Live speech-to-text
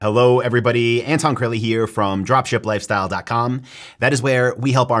Hello, everybody. Anton Crilly here from dropshiplifestyle.com. That is where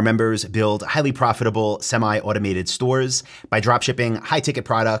we help our members build highly profitable, semi-automated stores by dropshipping high-ticket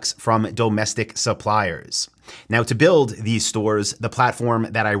products from domestic suppliers. Now, to build these stores, the platform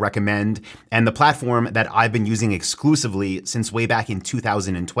that I recommend and the platform that I've been using exclusively since way back in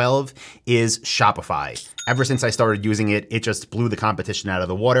 2012 is Shopify. Ever since I started using it, it just blew the competition out of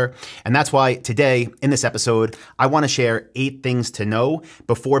the water. And that's why today, in this episode, I want to share 8 things to know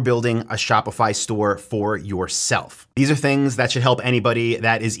before building a Shopify store for yourself. These are things that should help anybody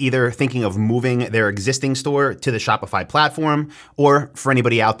that is either thinking of moving their existing store to the Shopify platform, or for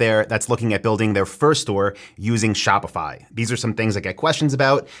anybody out there that's looking at building their first store using Shopify. These are some things I get questions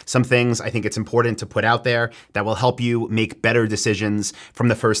about, some things I think it's important to put out there that will help you make better decisions from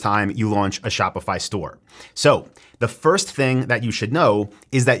the first time you launch a Shopify store. So the first thing that you should know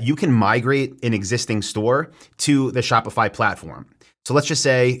is that you can migrate an existing store to the Shopify platform. So let's just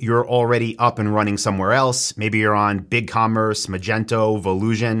say you're already up and running somewhere else. Maybe you're on BigCommerce, Magento,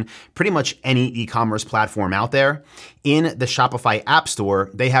 Volusion, pretty much any e-commerce platform out there. In the Shopify App Store,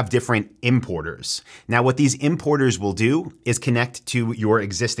 they have different importers. Now, what these importers will do is connect to your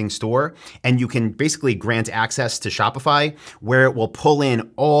existing store, and you can basically grant access to Shopify where it will pull in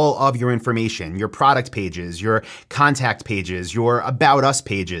all of your information, your product pages, your contact pages, your About Us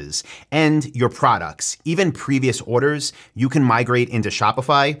pages, and your products. Even previous orders, you can migrate into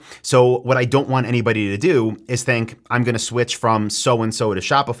Shopify. So what I don't want anybody to do is think, I'm going to switch from so-and-so to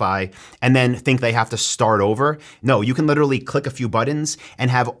Shopify and then think they have to start over. No, you can literally click a few buttons and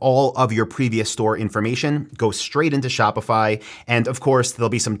have all of your previous store information go straight into Shopify. And of course, there'll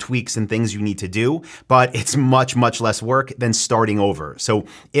be some tweaks and things you need to do, but it's much, much less work than starting over. So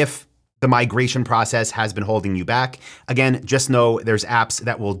if the migration process has been holding you back, again, just know there's apps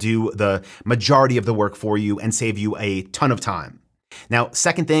that will do the majority of the work for you and save you a ton of time. Now,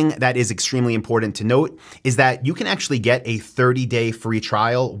 second thing that is extremely important to note is that you can actually get a 30-day free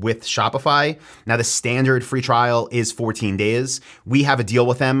trial with Shopify. Now, the standard free trial is 14 days. We have a deal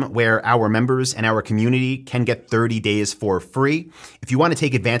with them where our members and our community can get 30 days for free. If you want to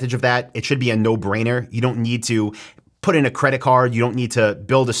take advantage of that, it should be a no-brainer. You don't need to put in a credit card. You don't need to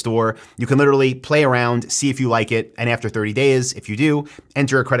build a store. You can literally play around, see if you like it, and after 30 days, if you do,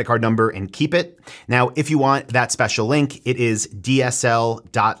 enter a credit card number and keep it. Now, if you want that special link, it is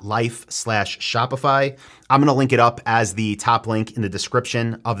dsl.life/Shopify. I'm going to link it up as the top link in the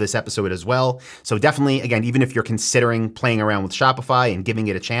description of this episode as well. So definitely, again, even if you're considering playing around with Shopify and giving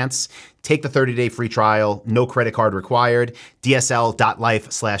it a chance, take the 30-day free trial, no credit card required,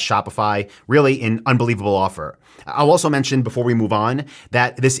 dsl.life/Shopify. Really an unbelievable offer. I'll also mention before we move on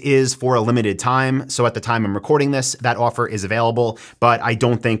that this is for a limited time. So at the time I'm recording this, that offer is available, but I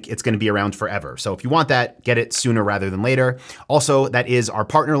don't think it's going to be around forever. So if you want that, get it sooner rather than later. Also, that is our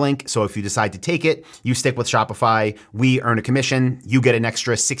partner link. So if you decide to take it, you stick with Shopify, we earn a commission, you get an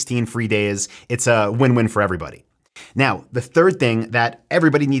extra 16 free days. It's a win-win for everybody. Now, the third thing that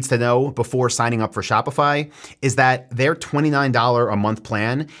everybody needs to know before signing up for Shopify is that their $29 a month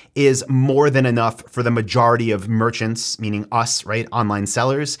plan is more than enough for the majority of merchants, meaning us, right, online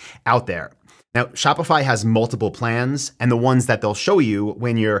sellers out there. Now, Shopify has multiple plans, and the ones that they'll show you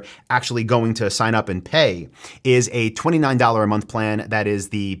when you're actually going to sign up and pay is a $29 a month plan that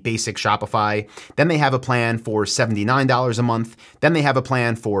is the basic Shopify. Then they have a plan for $79 a month. Then they have a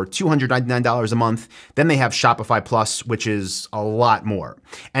plan for $299 a month. Then they have Shopify Plus, which is a lot more.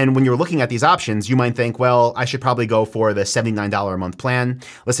 And when you're looking at these options, you might think, well, I should probably go for the $79 a month plan.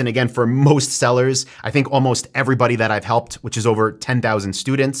 Listen, again, for most sellers, I think almost everybody that I've helped, which is over 10,000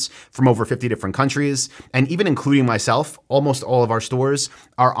 students from over 50 different countries, and even including myself, almost all of our stores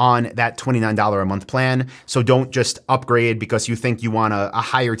are on that $29 a month plan. So don't just upgrade because you think you want a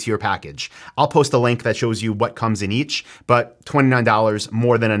higher tier package. I'll post a link that shows you what comes in each, but $29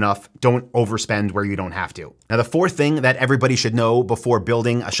 more than enough. Don't overspend where you don't have to. Now, the fourth thing that everybody should know before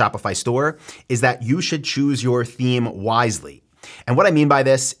building a Shopify store is that you should choose your theme wisely. And what I mean by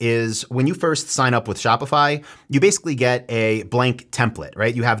this is when you first sign up with Shopify, you basically get a blank template,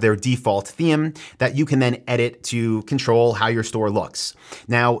 right? You have their default theme that you can then edit to control how your store looks.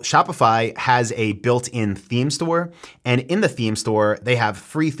 Now, Shopify has a built-in theme store, and in the theme store, they have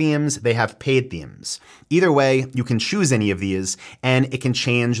free themes, they have paid themes. Either way, you can choose any of these, and it can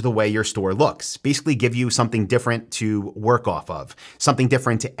change the way your store looks. Basically give you something different to work off of, something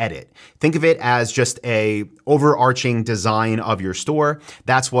different to edit. Think of it as just a overarching design of your store.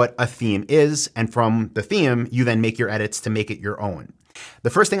 That's what a theme is. And from the theme, you then make your edits to make it your own. The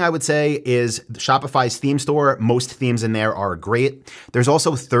first thing I would say is Shopify's theme store. Most themes in there are great. There's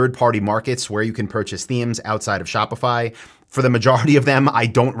also third-party markets where you can purchase themes outside of Shopify. For the majority of them, I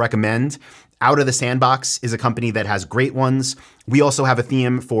don't recommend. Out of the Sandbox is a company that has great ones. We also have a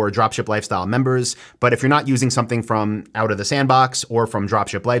theme for Dropship Lifestyle members, but if you're not using something from Out of the Sandbox or from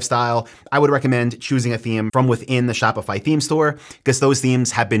Dropship Lifestyle, I would recommend choosing a theme from within the Shopify theme store because those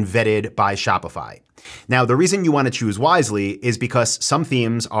themes have been vetted by Shopify. Now, the reason you want to choose wisely is because some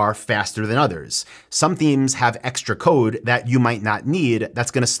themes are faster than others. Some themes have extra code that you might not need that's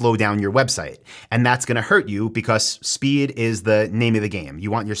going to slow down your website. And that's going to hurt you because speed is the name of the game.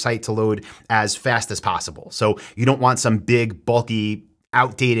 You want your site to load as fast as possible. So you don't want some big, bulky,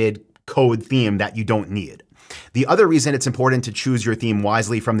 outdated code theme that you don't need. The other reason it's important to choose your theme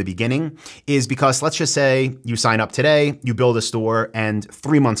wisely from the beginning is because let's just say you sign up today, you build a store, and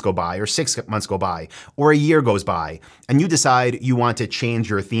 3 months go by, or 6 months go by, or a year goes by, and you decide you want to change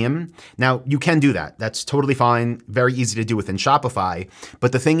your theme. Now, you can do that. That's totally fine, very easy to do within Shopify.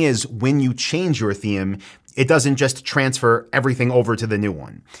 But the thing is, when you change your theme, it doesn't just transfer everything over to the new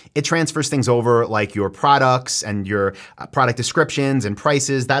one. It transfers things over like your products and your product descriptions and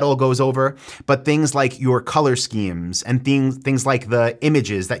prices, that all goes over. But things like your color schemes and things like the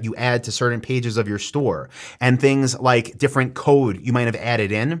images that you add to certain pages of your store and things like different code you might have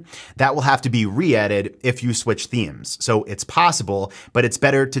added in, that will have to be re-added if you switch themes. So it's possible, but it's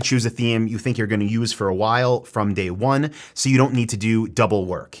better to choose a theme you think you're going to use for a while from day one so you don't need to do double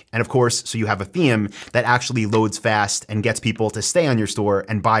work. And of course, so you have a theme that actually loads fast and gets people to stay on your store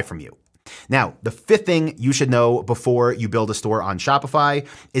and buy from you. Now, the fifth thing you should know before you build a store on Shopify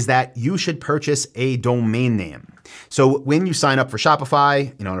is that you should purchase a domain name. So when you sign up for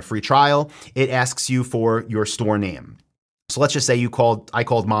Shopify, on a free trial, it asks you for your store name. So let's just say I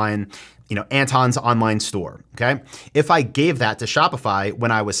called mine, Anton's online store, okay? If I gave that to Shopify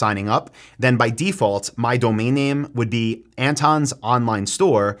when I was signing up, then by default, my domain name would be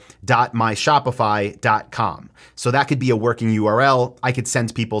antonsonlinestore.myshopify.com. So that could be a working URL. I could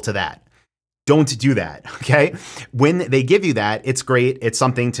send people to that. Don't do that, okay? When they give you that, it's great. It's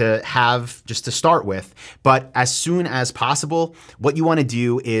something to have just to start with. But as soon as possible, what you want to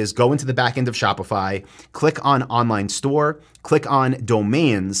do is go into the back end of Shopify, click on Online Store, click on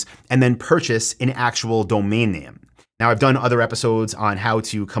Domains, and then purchase an actual domain name. Now, I've done other episodes on how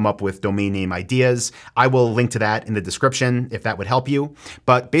to come up with domain name ideas. I will link to that in the description if that would help you.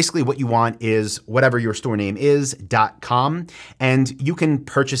 But basically what you want is whatever your store name is, .com, and you can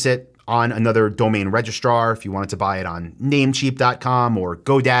purchase it on another domain registrar if you wanted to buy it on Namecheap.com or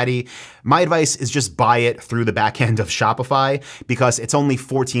GoDaddy. My advice is just buy it through the back end of Shopify because it's only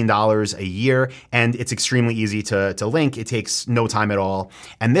 $14 a year and it's extremely easy to link. It takes no time at all.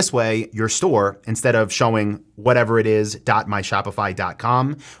 And this way, your store, instead of showing whatever it is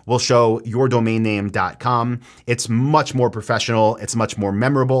 .myshopify.com, will show your domain name.com. It's much more professional. It's much more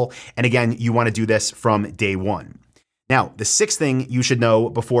memorable. And again, you want to do this from day one. Now, the sixth thing you should know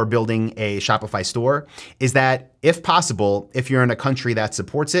before building a Shopify store is that if possible, if you're in a country that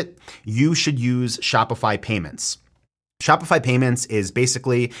supports it, you should use Shopify Payments. Shopify Payments is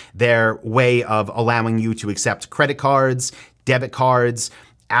basically their way of allowing you to accept credit cards, debit cards,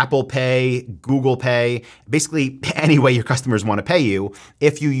 Apple Pay, Google Pay, basically any way your customers want to pay you.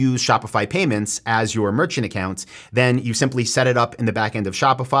 If you use Shopify Payments as your merchant account, then you simply set it up in the back end of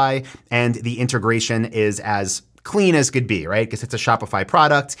Shopify and the integration is as clean as could be, right? Because it's a Shopify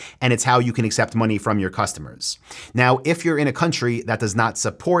product and it's how you can accept money from your customers. Now, if you're in a country that does not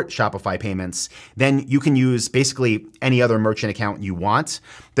support Shopify Payments, then you can use basically any other merchant account you want.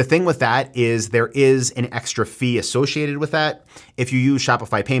 The thing with that is there is an extra fee associated with that. If you use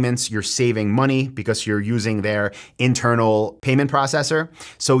Shopify Payments, you're saving money because you're using their internal payment processor.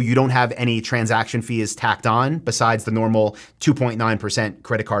 So you don't have any transaction fees tacked on besides the normal 2.9%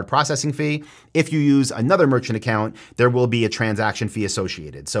 credit card processing fee. If you use another merchant account, there will be a transaction fee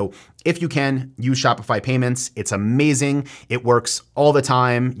associated. So if you can, use Shopify Payments. It's amazing. It works all the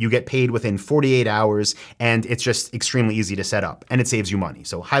time. You get paid within 48 hours, and it's just extremely easy to set up, and it saves you money.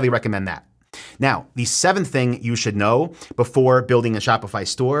 So highly recommend that. Now, the seventh thing you should know before building a Shopify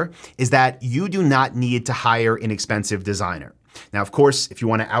store is that you do not need to hire an expensive designer. Now, of course, if you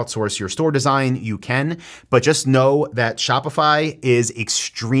want to outsource your store design, you can, but just know that Shopify is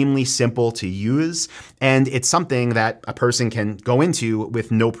extremely simple to use, and it's something that a person can go into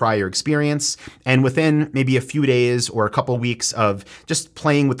with no prior experience, and within maybe a few days or a couple weeks of just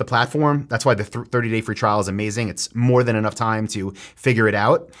playing with the platform, that's why the 30-day free trial is amazing. It's more than enough time to figure it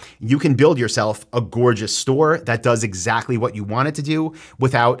out. You can build yourself a gorgeous store that does exactly what you want it to do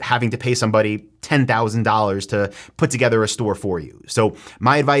without having to pay somebody $10,000 to put together a store for you. So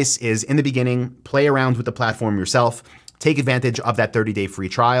my advice is in the beginning, play around with the platform yourself. take advantage of that 30-day free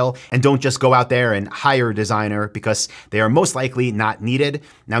trial and don't just go out there and hire a designer because they are most likely not needed.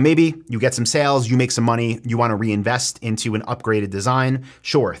 Now, maybe you get some sales, you make some money, you want to reinvest into an upgraded design.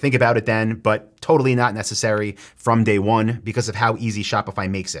 Sure, think about it then, but totally not necessary from day one because of how easy Shopify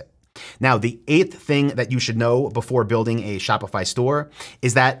makes it. Now, the 8th thing that you should know before building a Shopify store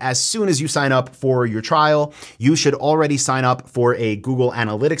is that as soon as you sign up for your trial, you should already sign up for a Google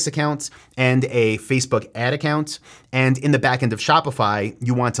Analytics account and a Facebook ad account. And in the backend of Shopify,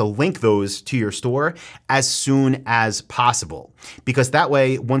 you want to link those to your store as soon as possible. Because that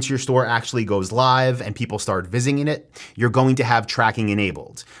way, once your store actually goes live and people start visiting it, you're going to have tracking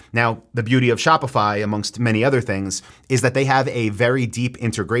enabled. Now, the beauty of Shopify, amongst many other things, is that they have a very deep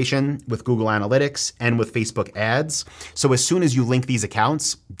integration with Google Analytics and with Facebook ads. So as soon as you link these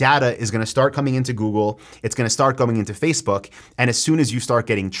accounts, data is going to start coming into Google, it's going to start going into Facebook, and as soon as you start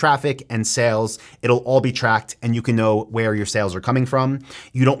getting traffic and sales, it'll all be tracked and you can know where your sales are coming from.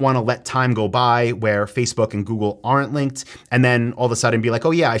 You don't want to let time go by where Facebook and Google aren't linked and then all of a sudden be like,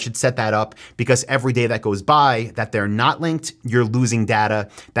 oh yeah, I should set that up, because every day that goes by that they're not linked, you're losing data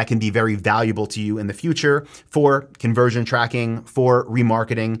that can be very valuable to you in the future for conversion tracking, for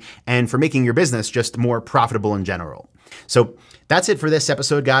remarketing, and for making your business just more profitable in general. So that's it for this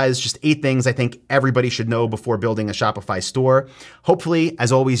episode, guys. Just 8 things I think everybody should know before building a Shopify store. Hopefully,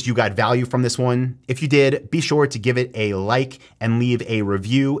 as always, you got value from this one. If you did, be sure to give it a like and leave a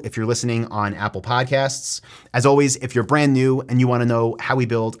review if you're listening on Apple Podcasts. As always, if you're brand new and you want to know how we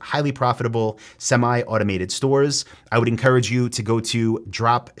build highly profitable semi-automated stores, I would encourage you to go to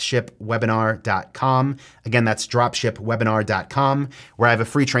dropshipwebinar.com. Again, that's dropshipwebinar.com, where I have a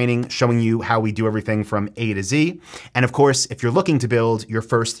free training showing you how we do everything from A to Z. And of course, if you're looking to build your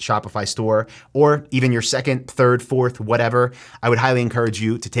first Shopify store, or even your second, third, fourth, whatever, I would highly encourage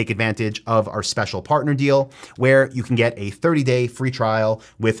you to take advantage of our special partner deal, where you can get a 30-day free trial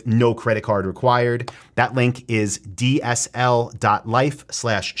with no credit card required. That link is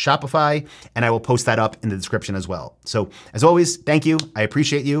dsl.life/Shopify, and I will post that up in the description as well. So as always, thank you. I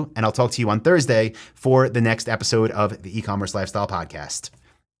appreciate you, and I'll talk to you on Thursday for the next episode of the E-commerce Lifestyle Podcast.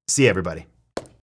 See you, everybody.